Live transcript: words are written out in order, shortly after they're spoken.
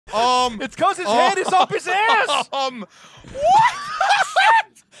It's because his head is up his ass. What?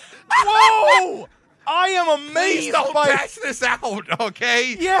 Whoa! I am amazed. Please don't patch this out,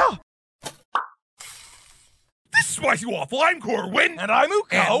 okay? Yeah. This is Spicy Waffle. I'm Corwin. And I'm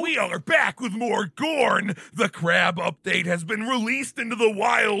Uko. And we are back with more Gorn. The crab update has been released into the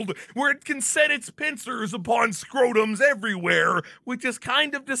wild, where it can set its pincers upon scrotums everywhere, which is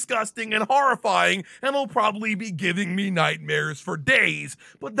kind of disgusting and horrifying, and will probably be giving me nightmares for days.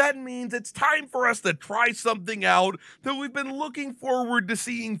 But that means it's time for us to try something out that we've been looking forward to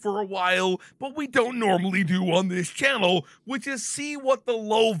seeing for a while, but we don't normally do on this channel, which is see what the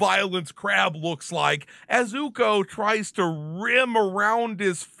low violence crab looks like as Uko tries to rim around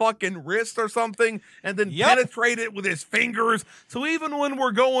his fucking wrist or something and then penetrate it with his fingers. So even when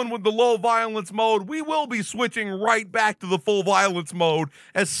we're going with the low violence mode, we will be switching right back to the full violence mode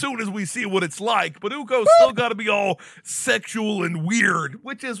as soon as we see what it's like. But Uko's still got to be all sexual and weird,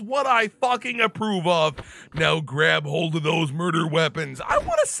 which is what I fucking approve of. Now grab hold of those murder weapons. I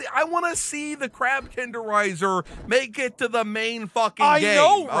want to see the crab tenderizer make it to the main fucking game. I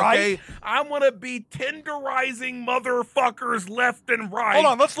know, right? Okay? I want to be tenderizing motherfuckers left and right. Hold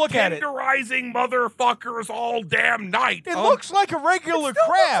on, let's look at it. Tenderizing motherfuckers all damn night. It looks like a regular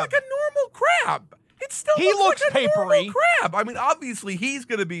crab. Looks like a normal crab. It still looks like a papery. normal crab. I mean, obviously he's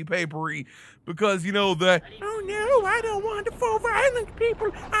gonna be papery because you know the oh no, I don't want the full violence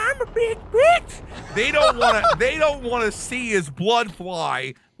people. I'm a big bitch. They don't wanna see his blood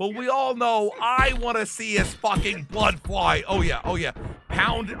fly. But we all know I want to see his fucking blood fly. Oh yeah, oh yeah.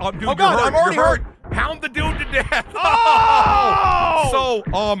 Pound, dude, oh God, I'm already hurt. Pound the dude to death. Oh! So,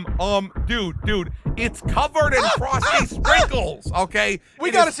 dude, it's covered in frosty sprinkles. Okay,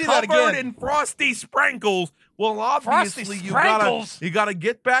 we gotta see that again. Covered in frosty sprinkles. Well, obviously you gotta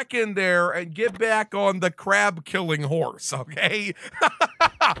get back in there and get back on the crab killing horse. Okay.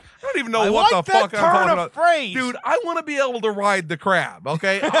 I don't even know what the fuck I'm talking about. Phrase. Dude, I want to be able to ride the crab,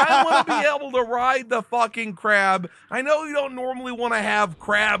 okay? I want to be able to ride the fucking crab. I know you don't normally want to have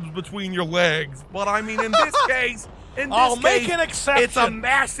crabs between your legs, but I mean, in this case, I'll make an exception. It's a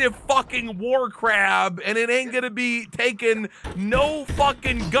massive fucking war crab, and it ain't gonna be taking no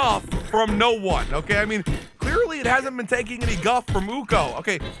fucking guff from no one, okay? I mean, clearly it hasn't been taking any guff from Uko.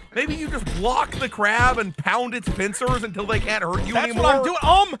 Okay, maybe you just block the crab and pound its pincers until they can't hurt you anymore. That's what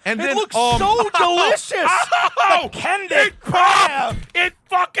I'm doing. And it then, looks so delicious. The candied crab. It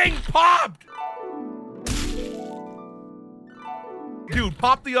fucking popped. Dude,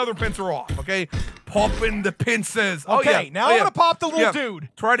 pop the other pincer off, okay? Popping the pincers. Okay, now I'm gonna pop the little dude.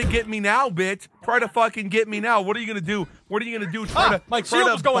 Try to get me now, bitch. Try to fucking get me now. What are you gonna do? What are you gonna do? Try to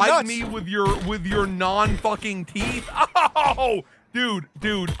bite me with your non-fucking teeth? Oh, dude.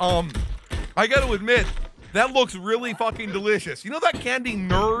 I gotta admit, that looks really fucking delicious. You know that candy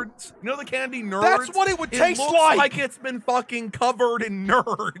nerds? You know the candy nerds? That's what it would taste like. It looks like it's been fucking covered in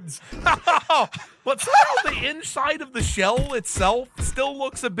nerds. But somehow the inside of the shell itself still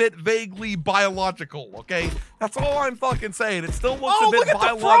looks a bit vaguely biological, okay? That's all I'm fucking saying. It still looks a bit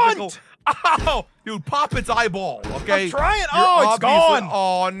biological. Oh, dude, pop its eyeball, okay? I'm trying. It's gone.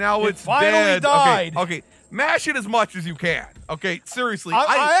 Oh, now it's finally dead. died. Okay. Mash it as much as you can. Okay, seriously.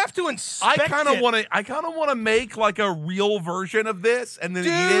 I have to inspect it. I kind of want to make like a real version of this and then eat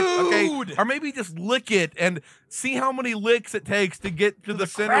it. Okay, or maybe just lick it and see how many licks it takes to get to the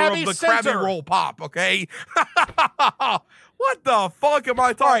center of the Krabby Roll pop. Okay. What the fuck am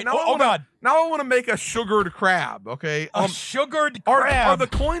I talking? Right, now I want to make a sugared crab. Okay, a sugared crab. Are the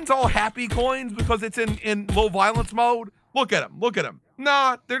coins all happy coins because it's in low violence mode? Look at them. Look at them.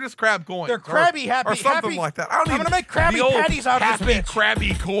 Nah, they're just crab coins. They're crabby, happy, or something like that. I'm gonna make crabby patties out of this bitch.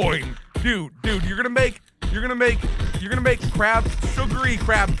 Crabby coin, dude. You're gonna make sugary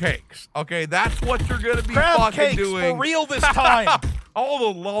crab cakes. Okay, that's what you're gonna be fucking doing. For real this time. All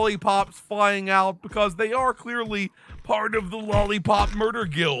the lollipops flying out because they are clearly part of the Lollipop Murder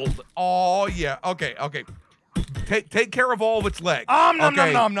Guild. Oh yeah. Okay. Take care of all of its legs.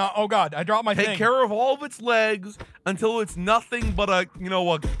 No. Oh God, I dropped my thing. Take care of all of its legs until it's nothing but a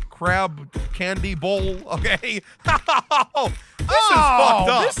crab candy bowl. Okay. This is fucked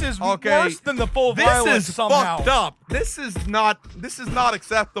up. This is worse than the full violence somehow. Fucked up. This is not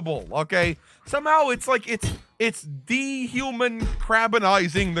acceptable. Okay. Somehow it's like it's dehuman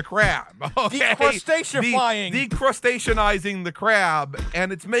crabinizing the crab. Okay? Decrustaceanizing the crab,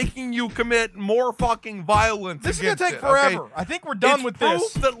 and it's making you commit more fucking violence. This is gonna take forever. Okay? I think we're done with this.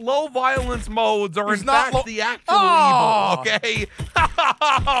 It's proof that low violence modes are in fact the actual evil. Okay.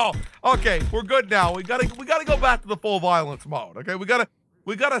 Okay, we're good now. We gotta go back to the full violence mode. Okay, we gotta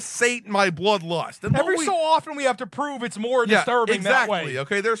We gotta sate my bloodlust. And Every so often we have to prove it's more disturbing that way.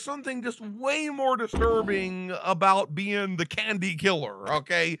 Okay, there's something just way more disturbing about being the candy killer,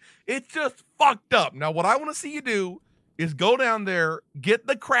 okay? It's just fucked up. Now, what I want to see you do is go down there, get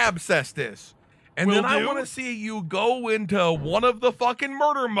the crab cestus, and then I want to see you go into one of the fucking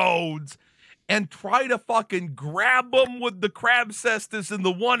murder modes and try to fucking grab them with the crab cestus in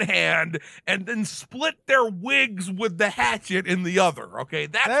the one hand and then split their wigs with the hatchet in the other, okay?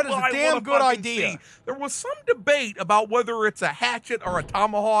 That is a damn good idea. See. There was some debate about whether it's a hatchet or a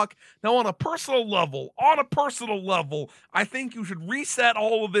tomahawk. Now, on a personal level, I think you should reset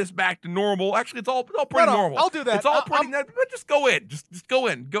all of this back to normal. Actually, it's all pretty normal. I'll do that. It's all pretty but just go in. Just go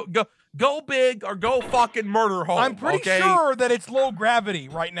in. Go big or go fucking murder home. I'm pretty sure that it's low gravity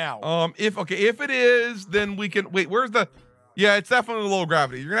right now. If it is, then we can wait. Where's the? Yeah, it's definitely low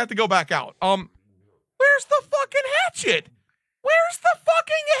gravity. You're gonna have to go back out. Where's the fucking hatchet? Where's the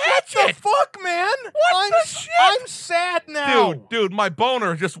fucking hatchet? What the fuck, man? What the shit? I'm sad now. Dude, my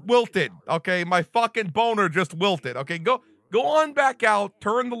boner just wilted. Okay, my fucking boner just wilted. Okay, go on back out.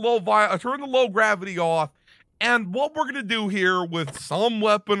 Turn the low gravity off. And what we're gonna do here with some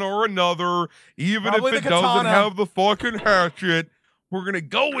weapon or another, even Probably if it doesn't have the fucking hatchet, we're gonna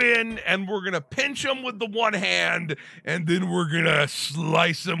go in and we're gonna pinch him with the one hand, and then we're gonna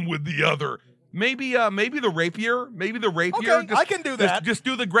slice him with the other. Maybe the rapier. Okay, I can do that. Just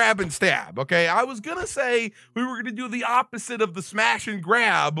do the grab and stab. Okay, I was gonna say we were gonna do the opposite of the smash and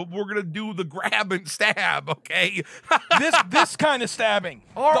grab, but we're gonna do the grab and stab. Okay, this kind of stabbing,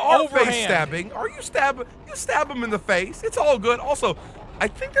 our face stabbing. Are you stabbing? You stab him in the face. It's all good. Also, I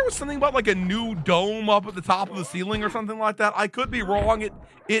think there was something about like a new dome up at the top of the ceiling or something like that. I could be wrong.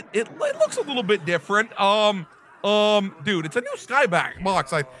 It looks a little bit different. Dude, it's a new skyback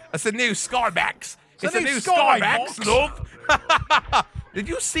box. It's a new skybox. It's a new skybox, love. Did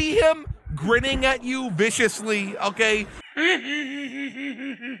you see him grinning at you viciously? Okay.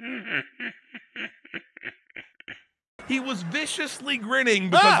 He was viciously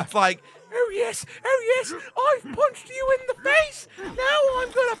grinning because it's like, oh yes, I've punched you in the face. Now I'm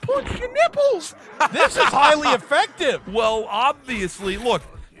gonna punch your nipples. This is highly effective. Well, obviously, look.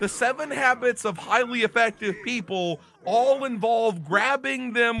 The 7 habits of highly effective people all involve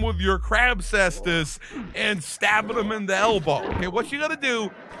grabbing them with your crab cestus and stabbing them in the elbow. Okay, what you gotta do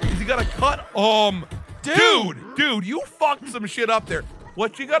is you gotta cut, dude, you fucked some shit up there.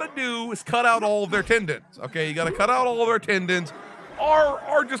 What you gotta do is cut out all of their tendons. Okay, you gotta cut out all of their tendons.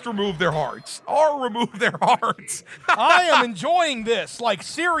 Or just remove their hearts. I am enjoying this, like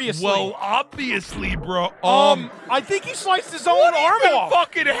seriously. Well, obviously, bro. I think he sliced his own arm off. What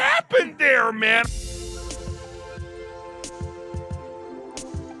fucking happened there, man?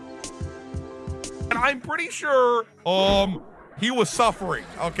 And I'm pretty sure, he was suffering.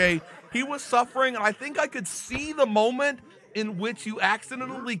 Okay, he was suffering, and I think I could see the moment in which you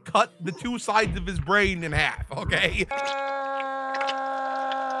accidentally cut the 2 sides of his brain in half. Okay.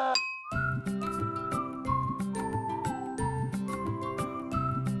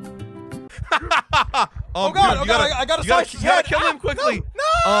 Oh God! I gotta slice his head. Kill him quickly.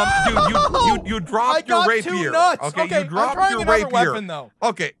 No! Dude, you dropped your rapier. Two nuts. Okay, you dropped I'm trying your another rapier. weapon, though.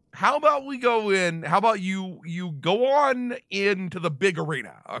 Okay, how about we go in? How about you go on into the big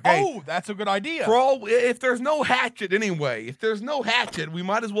arena? Okay. Oh, that's a good idea. If there's no hatchet anyway, we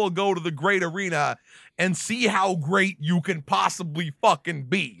might as well go to the great arena and see how great you can possibly fucking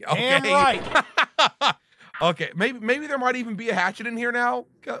be. Okay. Damn right. Okay, maybe there might even be a hatchet in here now.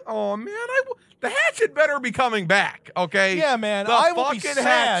 Oh man, the hatchet better be coming back. Okay. Yeah, man. The I will be fucking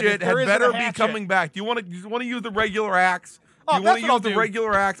sad hatchet had better be coming back. Do you want to use the regular axe? Oh, you want to use the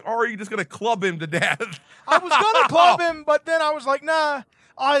regular axe, or are you just gonna club him to death? I was gonna club him, but then I was like, nah.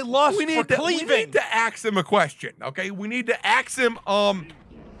 I lust for cleaving. We need to ask him a question. Okay, we need to ask him.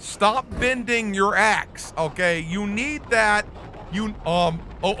 Stop bending your axe. Okay, you need that. Are you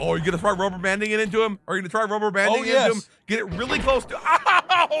gonna try rubber banding it into him? Are you gonna try rubber banding it into him? Get it really close to.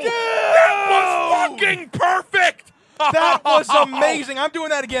 Ow! That was fucking perfect. That was amazing. I'm doing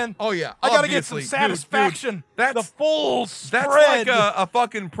that again. Oh yeah, I gotta get some satisfaction. Dude, that's the full spread. That's like a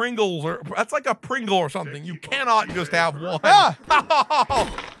fucking Pringles, or that's like a Pringle or something. You cannot just have one.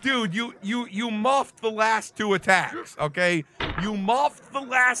 Dude, you muffed the last 2 attacks. Okay, you muffed the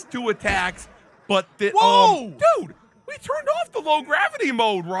last 2 attacks, but dude. We turned off the low gravity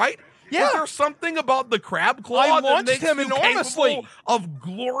mode, right? Yeah. Is there something about the crab claw that makes him you enormously capable of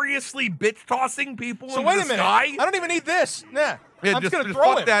gloriously bitch tossing people into the sky? So wait a minute. I don't even need this. Nah. Yeah, I'm just gonna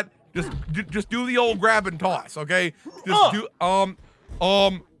throw him. That. Just do the old grab and toss, okay? Just do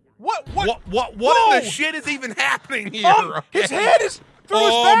What in the shit is even happening here? Okay? His head is through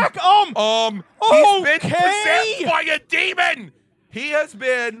his back. He's been possessed by a demon. He has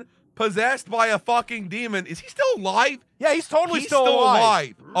been possessed by a fucking demon. Is he still alive? Yeah, he's totally He's still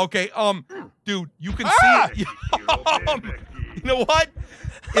alive. Okay, dude, you can see it. You know what?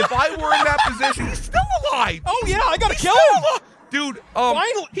 If I were in that position, he's still alive. Oh yeah, I gotta kill him. Dude,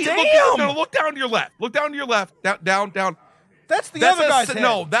 Finally, damn. Look down to your left. Look down to your left. Down. That's the other guy's head.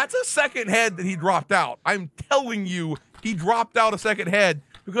 No, that's a second head that he dropped out. I'm telling you, he dropped out a second head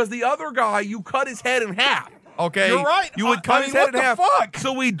because the other guy, you cut his head in half. Okay, you're right. You would cut his head in half. Fuck?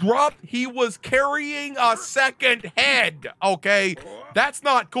 So he dropped. He was carrying a second head. Okay, that's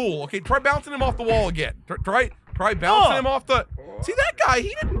not cool. Okay, try bouncing him off the wall again. Try bouncing him off the. See that guy?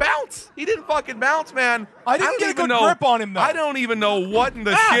 He didn't bounce. He didn't fucking bounce, man. I didn't get a good grip on him though. I don't even know what in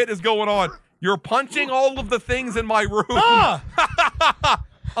the shit is going on. You're punching all of the things in my room.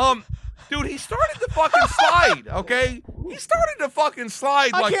 Dude, he started to fucking slide, okay? He started to fucking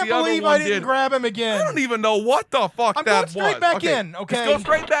slide like the other one did. I can't believe I didn't grab him again. I don't even know what the fuck that was. I'm going straight back in, okay? Let's go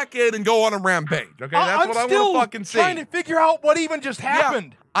straight back in and go on a rampage, okay? That's what I want to fucking see. I'm still trying to figure out what even just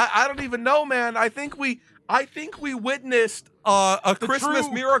happened. Yeah, I don't even know, man. I think we witnessed a Christmas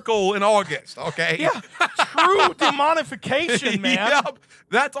miracle in August, okay? Yeah, true demonification, man. Yep.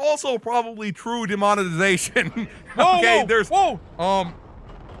 That's also probably true demonetization. Okay, whoa.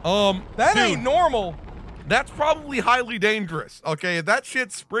 That dude, ain't normal. That's probably highly dangerous. Okay, if that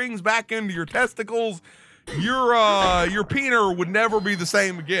shit springs back into your testicles, your peener would never be the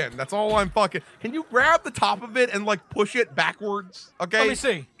same again. That's all I'm fucking. Can you grab the top of it and like push it backwards? Okay, let me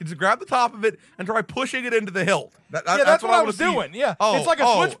see. Can you grab the top of it and try pushing it into the hilt? That's what I was doing. Yeah, it's like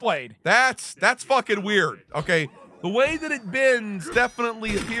a switchblade. That's fucking weird. Okay. The way that it bends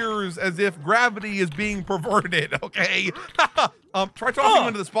definitely appears as if gravity is being perverted, okay? Try tossing him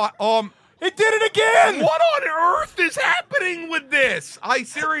into the spot. It did it again! What on earth is happening with this?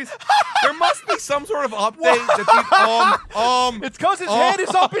 There must be some sort of update that it's because his head is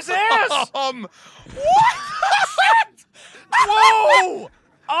up his ass! What? Whoa!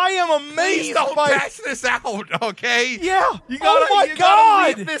 I am amazed. Please don't patch this out, okay? Yeah. You gotta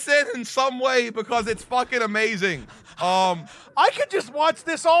God. leave this in some way because it's fucking amazing. I could just watch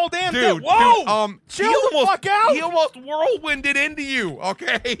this all damn day. Dude, Whoa! Chill the fuck out. He almost whirlwinded into you,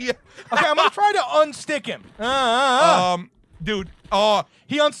 okay? Okay, I'm gonna try to unstick him. Dude,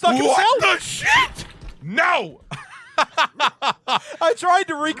 he unstuck himself. What the shit? No! I tried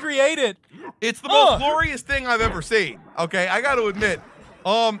to recreate it. It's the most glorious thing I've ever seen, okay? I gotta admit.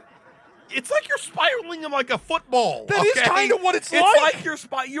 It's like you're spiraling him like a football. That is kind of what it's like.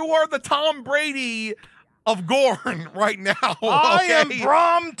 It's like you are the Tom Brady of Gorn right now. I am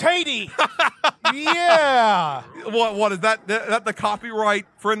Brom Tatey. Yeah. What is that? That the copyright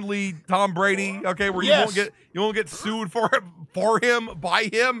friendly Tom Brady? Okay, where you won't get sued for him by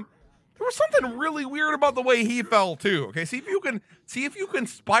him. There was something really weird about the way he fell too. Okay, see if you can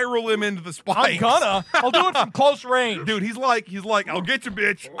spiral him into the spikes. I'll do it from close range. Dude, he's like, I'll get you,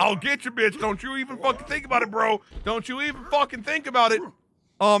 bitch. I'll get you, bitch. Don't you even fucking think about it, bro. Don't you even fucking think about it.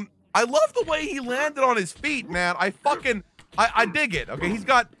 I love the way he landed on his feet, man. I dig it. Okay, he's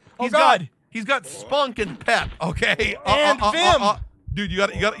got spunk and pep. Okay, and vim. Dude, you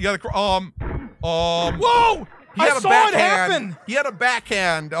gotta. Whoa! I saw it happen. He had a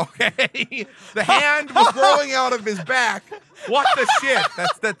backhand, okay? The hand was growing out of his back. What the shit?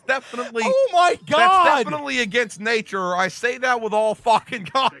 That's definitely. Oh my God! That's definitely against nature. I say that with all fucking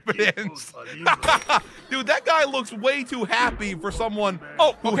confidence. Dude, that guy looks way too happy for someone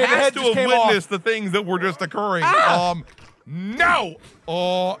who has to have witnessed the things that were just occurring. No!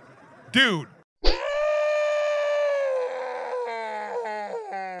 Dude.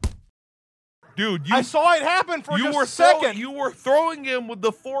 Dude, I saw it happen for just a second. You were throwing him with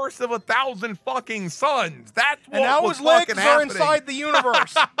the force of 1,000 fucking suns. That's what and now was his legs fucking are happening. inside the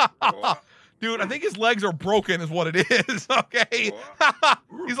universe. Dude, I think his legs are broken is what it is, okay?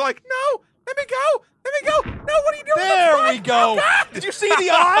 He's like, no, let me go. Let me go. No, what are you doing? There we go. Oh, did you see the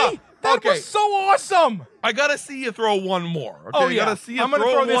eye? That was so awesome. I got to see you throw one more, okay? Oh, yeah. Got to see you I'm gonna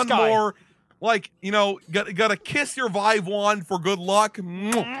throw one this guy. more. Like, you know, gotta kiss your Vive wand for good luck.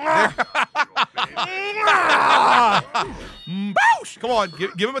 Boosh! Come on,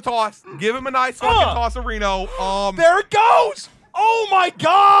 give him a toss. Give him a nice fucking toss-a-reno. There it goes! Oh my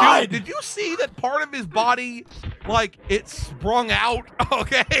God! Dude, did you see that part of his body, like, it sprung out?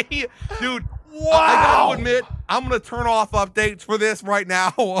 Okay? Dude, Wow. I gotta admit, I'm gonna turn off updates for this right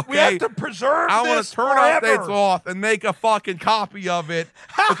now. Okay? We have to preserve I want this to turn forever. updates off and make a fucking copy of it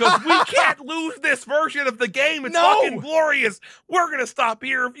because we can't lose this version of the game. It's fucking glorious. We're gonna stop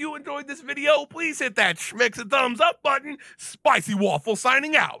here. If you enjoyed this video, please hit that schmicks and thumbs up button. Spicy Waffle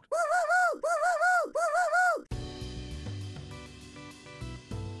signing out.